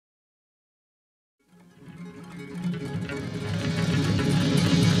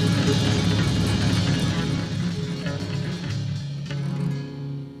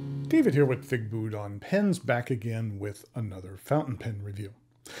David here with Figboot on Pens, back again with another fountain pen review.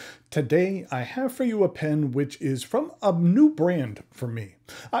 Today I have for you a pen which is from a new brand for me.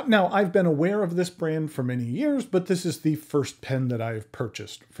 Now I've been aware of this brand for many years, but this is the first pen that I've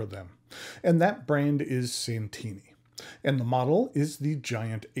purchased for them. And that brand is Santini. And the model is the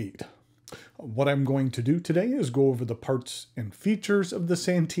Giant 8. What I'm going to do today is go over the parts and features of the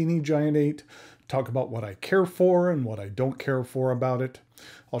Santini Giant 8, talk about what I care for and what I don't care for about it.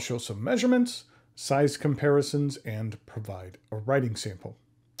 I'll show some measurements, size comparisons, and provide a writing sample.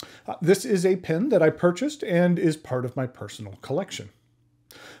 This is a pen that I purchased and is part of my personal collection.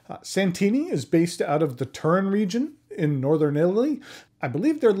 Santini is based out of the Turin region in northern Italy. I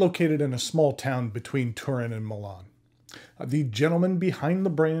believe they're located in a small town between Turin and Milan. The gentleman behind the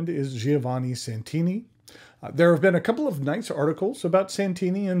brand is Giovanni Santini. There have been a couple of nice articles about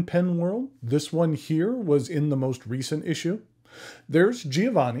Santini in Pen World. This one here was in the most recent issue. There's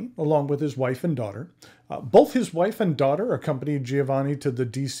Giovanni, along with his wife and daughter. Both his wife and daughter accompanied Giovanni to the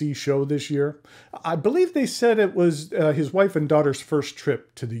DC show this year. I believe they said it was his wife and daughter's first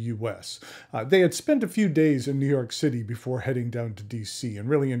trip to the US. They had spent a few days in New York City before heading down to DC and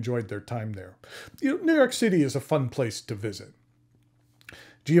really enjoyed their time there. New York City is a fun place to visit.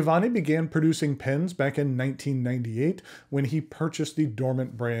 Giovanni began producing pens back in 1998 when he purchased the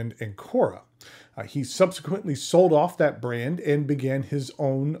dormant brand Ancora. He subsequently sold off that brand and began his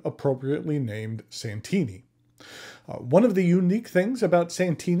own appropriately named Santini. One of the unique things about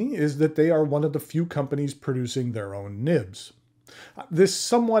Santini is that they are one of the few companies producing their own nibs. This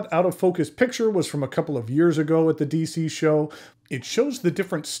somewhat out-of-focus picture was from a couple of years ago at the DC show. It shows the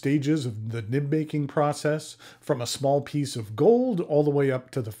different stages of the nib making process, from a small piece of gold all the way up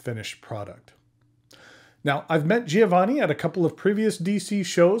to the finished product. Now, I've met Giovanni at a couple of previous DC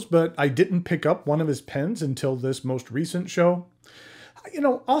shows, but I didn't pick up one of his pens until this most recent show.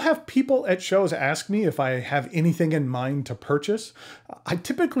 I'll have people at shows ask me if I have anything in mind to purchase. I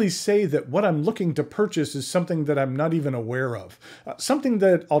typically say that what I'm looking to purchase is something that I'm not even aware of, something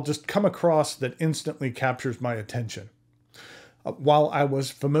that I'll just come across that instantly captures my attention. While I was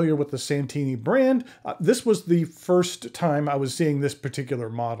familiar with the Santini brand, this was the first time I was seeing this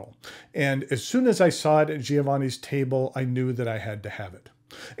particular model. And as soon as I saw it at Giovanni's table, I knew that I had to have it.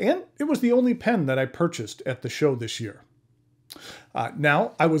 And it was the only pen that I purchased at the show this year.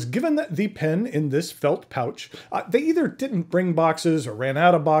 Now, I was given the pen in this felt pouch. They either didn't bring boxes or ran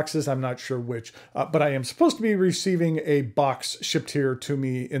out of boxes, I'm not sure which, but I am supposed to be receiving a box shipped here to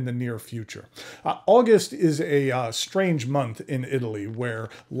me in the near future. August is a strange month in Italy where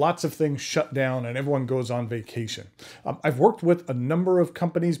lots of things shut down and everyone goes on vacation. I've worked with a number of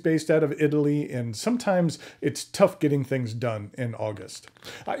companies based out of Italy, and sometimes it's tough getting things done in August.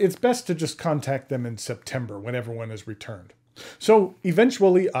 It's best to just contact them in September when everyone is returned. So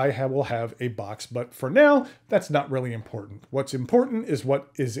eventually I will have a box, but for now, that's not really important. What's important is what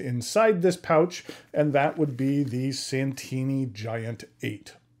is inside this pouch, and that would be the Santini Giant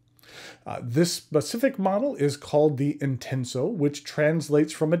 8. This specific model is called the Intenso, which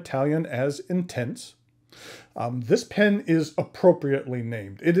translates from Italian as intense. This pen is appropriately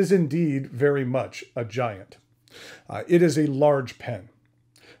named. It is indeed very much a giant. It is a large pen.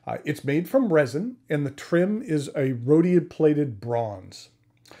 It's made from resin, and the trim is a rhodium-plated bronze.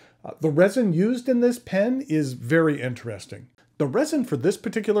 The resin used in this pen is very interesting. The resin for this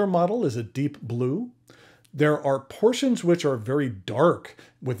particular model is a deep blue. There are portions which are very dark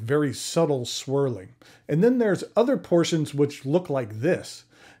with very subtle swirling. And then there's other portions which look like this.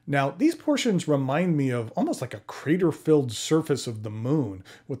 Now, these portions remind me of almost like a crater-filled surface of the moon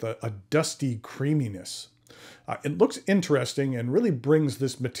with a dusty creaminess. It looks interesting and really brings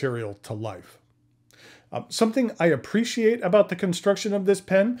this material to life. Something I appreciate about the construction of this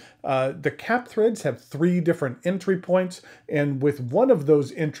pen, the cap threads have 3 different entry points, and with one of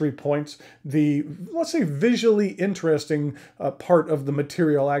those entry points, the, let's say, visually interesting part of the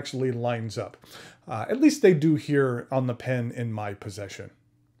material actually lines up. At least they do here on the pen in my possession.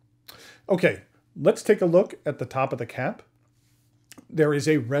 Okay, let's take a look at the top of the cap. There is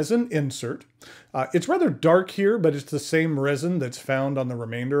a resin insert. It's rather dark here, but it's the same resin that's found on the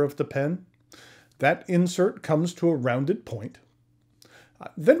remainder of the pen. That insert comes to a rounded point.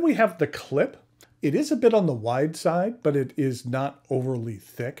 Then we have the clip. It is a bit on the wide side, but it is not overly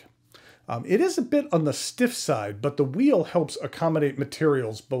thick. It is a bit on the stiff side, but the wheel helps accommodate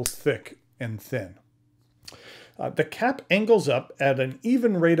materials both thick and thin. The cap angles up at an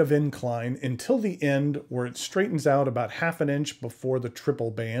even rate of incline until the end, where it straightens out about ½ an inch before the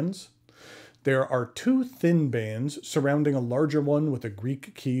triple bands. There are 2 thin bands surrounding a larger one with a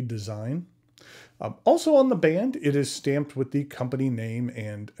Greek key design. Also on the band, it is stamped with the company name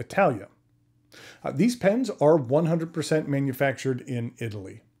and Italia. These pens are 100% manufactured in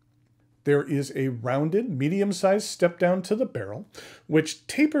Italy. There is a rounded, medium-sized step down to the barrel, which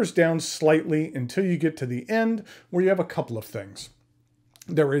tapers down slightly until you get to the end, where you have a couple of things.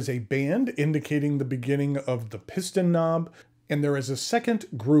 There is a band indicating the beginning of the piston knob, and there is a second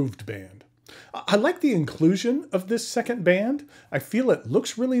grooved band. I like the inclusion of this second band. I feel it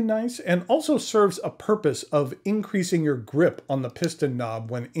looks really nice and also serves a purpose of increasing your grip on the piston knob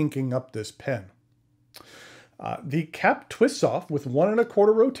when inking up this pen. The cap twists off with 1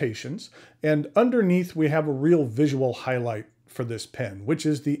 1/4 rotations, and underneath we have a real visual highlight for this pen, which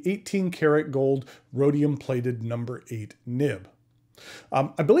is the 18 karat gold rhodium plated number 8 nib.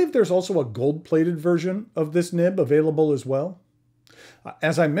 I believe there's also a gold plated version of this nib available as well.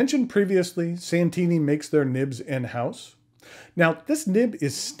 As I mentioned previously, Santini makes their nibs in-house. Now, this nib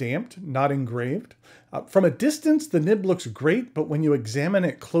is stamped, not engraved. From a distance, the nib looks great, but when you examine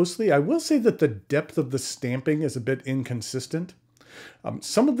it closely, I will say that the depth of the stamping is a bit inconsistent.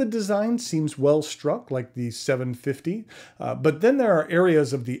 Some of the design seems well struck, like the 750, but then there are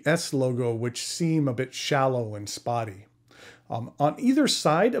areas of the S logo which seem a bit shallow and spotty. On either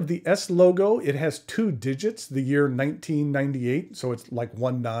side of the S logo, it has 2 digits, the year 1998, so it's like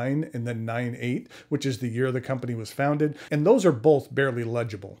 19 and then 98, which is the year the company was founded, and those are both barely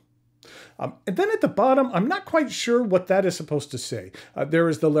legible. And then at the bottom, I'm not quite sure what that is supposed to say. There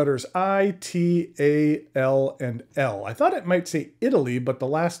is the letters I, T, A, L, and L. I thought it might say Italy, but the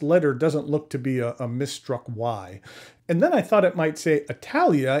last letter doesn't look to be a misstruck Y. And then I thought it might say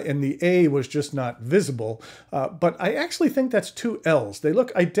Italia, and the A was just not visible. But I actually think that's 2 L's. They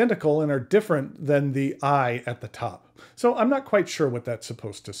look identical and are different than the I at the top. So I'm not quite sure what that's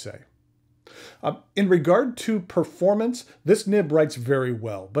supposed to say. In regard to performance, this nib writes very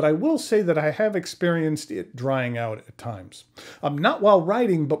well, but I will say that I have experienced it drying out at times. Not while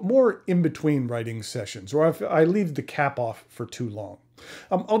writing, but more in between writing sessions, or if I leave the cap off for too long.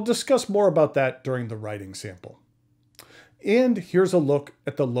 I'll discuss more about that during the writing sample. And here's a look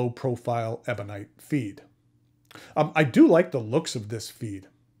at the low-profile ebonite feed. I do like the looks of this feed.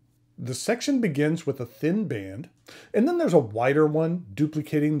 The section begins with a thin band, and then there's a wider one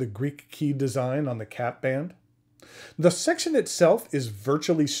duplicating the Greek key design on the cap band. The section itself is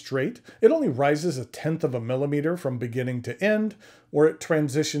virtually straight. It only rises 1/10 of a millimeter from beginning to end, where it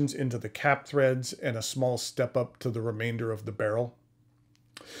transitions into the cap threads and a small step up to the remainder of the barrel.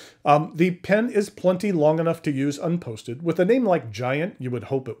 The pen is plenty long enough to use unposted. With a name like Giant, you would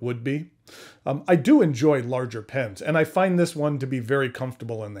hope it would be. I do enjoy larger pens, and I find this one to be very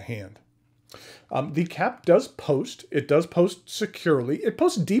comfortable in the hand. The cap does post. It does post securely. It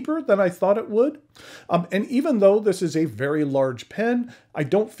posts deeper than I thought it would. And even though this is a very large pen, I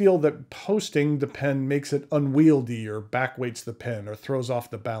don't feel that posting the pen makes it unwieldy or backweights the pen or throws off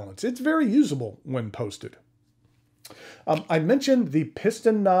the balance. It's very usable when posted. I mentioned the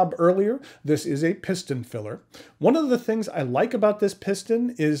piston knob earlier. This is a piston filler. One of the things I like about this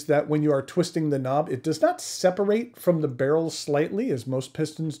piston is that when you are twisting the knob, it does not separate from the barrel slightly as most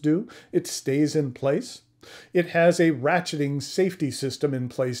pistons do. It stays in place. It has a ratcheting safety system in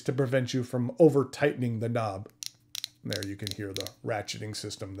place to prevent you from over-tightening the knob. There, you can hear the ratcheting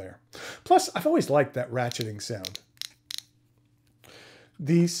system there. Plus, I've always liked that ratcheting sound.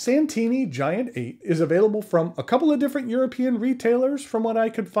 The Santini Giant 8 is available from a couple of different European retailers from what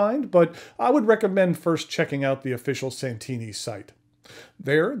I could find, but I would recommend first checking out the official Santini site.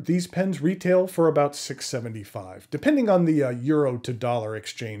 There, these pens retail for about $6.75, depending on the euro to dollar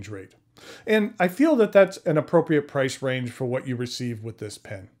exchange rate. And I feel that that's an appropriate price range for what you receive with this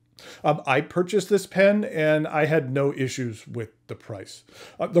pen. I purchased this pen and I had no issues with the price.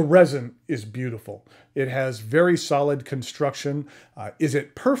 The resin is beautiful. It has very solid construction. Is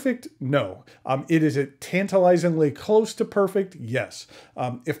it perfect? No. Is it tantalizingly close to perfect? Yes.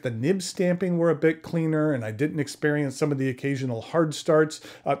 If the nib stamping were a bit cleaner and I didn't experience some of the occasional hard starts,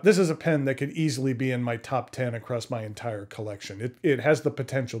 this is a pen that could easily be in my top 10 across my entire collection. It has the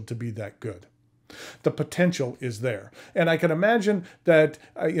potential to be that good. The potential is there. And I can imagine that,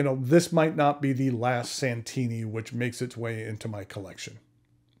 this might not be the last Santini which makes its way into my collection.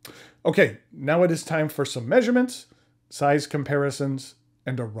 Okay, now it is time for some measurements, size comparisons,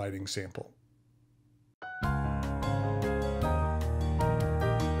 and a writing sample.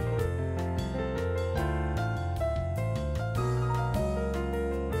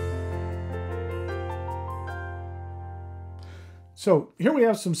 So here we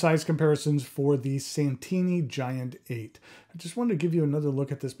have some size comparisons for the Santini Giant 8. I just wanted to give you another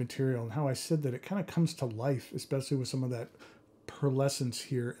look at this material and how I said that it kind of comes to life, especially with some of that pearlescence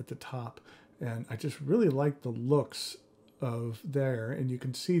here at the top. And I just really like the looks of there, and you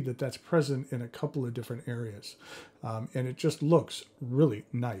can see that that's present in a couple of different areas. And it just looks really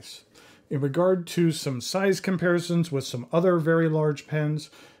nice. In regard to some size comparisons with some other very large pens,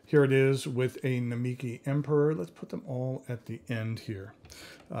 here it is with a Namiki Emperor. Let's put them all at the end here.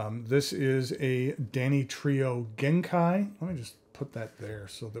 This is a Danny Trio Genkai. Let me just put that there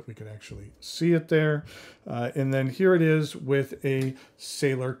so that we can actually see it there. And then here it is with a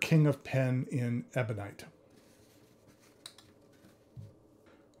Sailor King of Pen in Ebonite.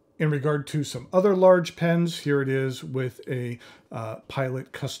 In regard to some other large pens, here it is with a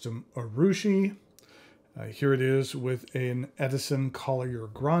Pilot Custom Urushi. Here it is with an Edison Collier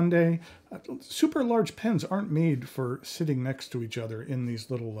Grande. Super large pens aren't made for sitting next to each other in these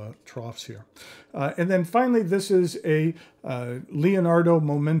little troughs here. And then finally, this is a Leonardo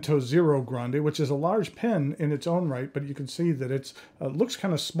Momento Zero Grande, which is a large pen in its own right, but you can see that it looks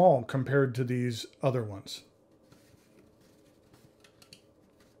kind of small compared to these other ones.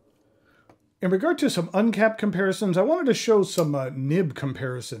 In regard to some uncapped comparisons, I wanted to show some nib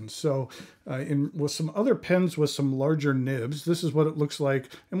comparisons. So with some other pens with some larger nibs, this is what it looks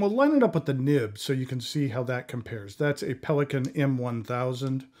like. And we'll line it up with the nib so you can see how that compares. That's a Pelican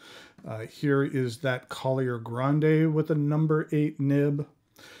M1000. Here is that Collier Grande with a number 8 nib.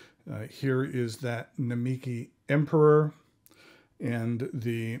 Here is that Namiki Emperor and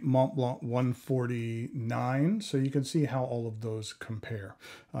the Mont Blanc 149. So you can see how all of those compare.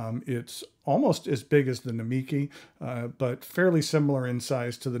 It's almost as big as the Namiki, but fairly similar in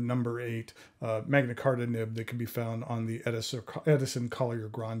size to the number 8 Magna Carta nib that can be found on the Edison Collier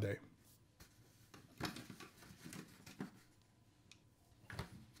Grande.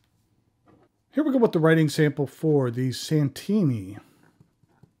 Here we go with the writing sample for the Santini.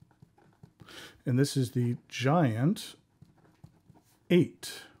 And this is the Giant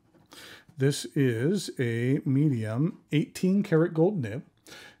 8. This is a medium 18 karat gold nib,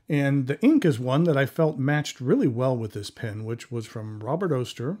 and the ink is one that I felt matched really well with this pen, which was from Robert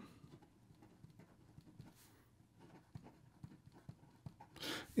Oster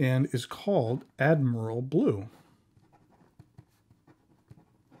and is called Admiral Blue.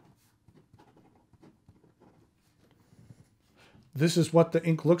 This is what the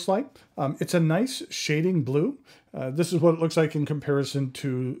ink looks like. It's a nice shading blue. This is what it looks like in comparison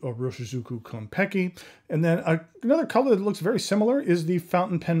to a Roshizuku Konpeki. And then another color that looks very similar is the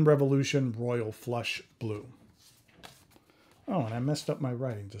Fountain Pen Revolution Royal Flush Blue. Oh, and I messed up my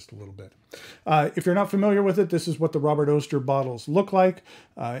writing just a little bit. If you're not familiar with it, this is what the Robert Oster bottles look like.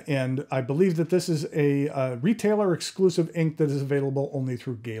 And I believe that this is a retailer exclusive ink that is available only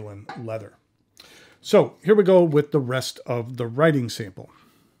through Galen Leather. So here we go with the rest of the writing sample.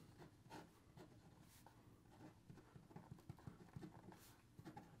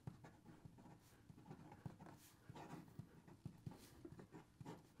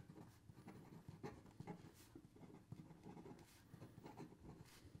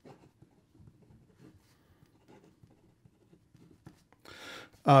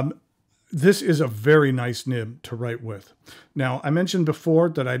 This is a very nice nib to write with. Now, I mentioned before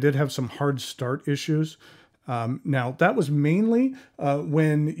that I did have some hard start issues. Now, that was mainly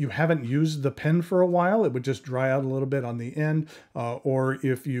when you haven't used the pen for a while. It would just dry out a little bit on the end, or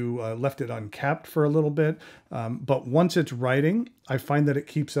if you left it uncapped for a little bit. But once it's writing, I find that it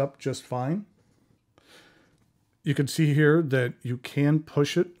keeps up just fine. You can see here that you can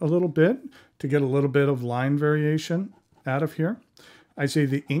push it a little bit to get a little bit of line variation out of here. I say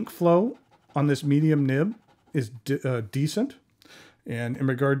the ink flow on this medium nib is decent. And in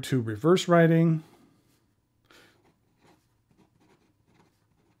regard to reverse writing,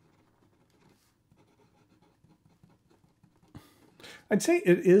 I'd say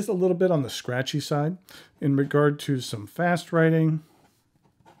it is a little bit on the scratchy side. In regard to some fast writing,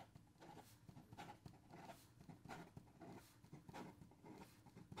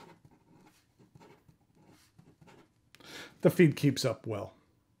 the feed keeps up well.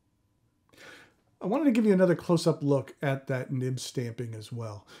 I wanted to give you another close-up look at that nib stamping as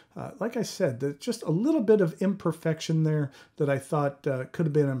well. Like I said, there's just a little bit of imperfection there that I thought could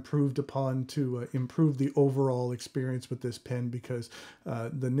have been improved upon to improve the overall experience with this pen, because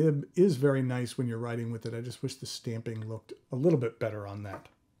the nib is very nice when you're writing with it. I just wish the stamping looked a little bit better on that.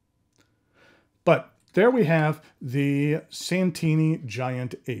 But there we have the Santini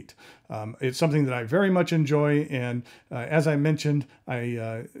Giant 8. It's something that I very much enjoy, and as I mentioned,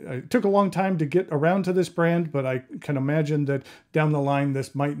 I took a long time to get around to this brand, but I can imagine that down the line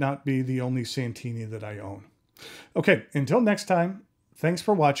this might not be the only Santini that I own. Okay, until next time, thanks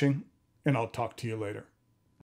for watching, and I'll talk to you later.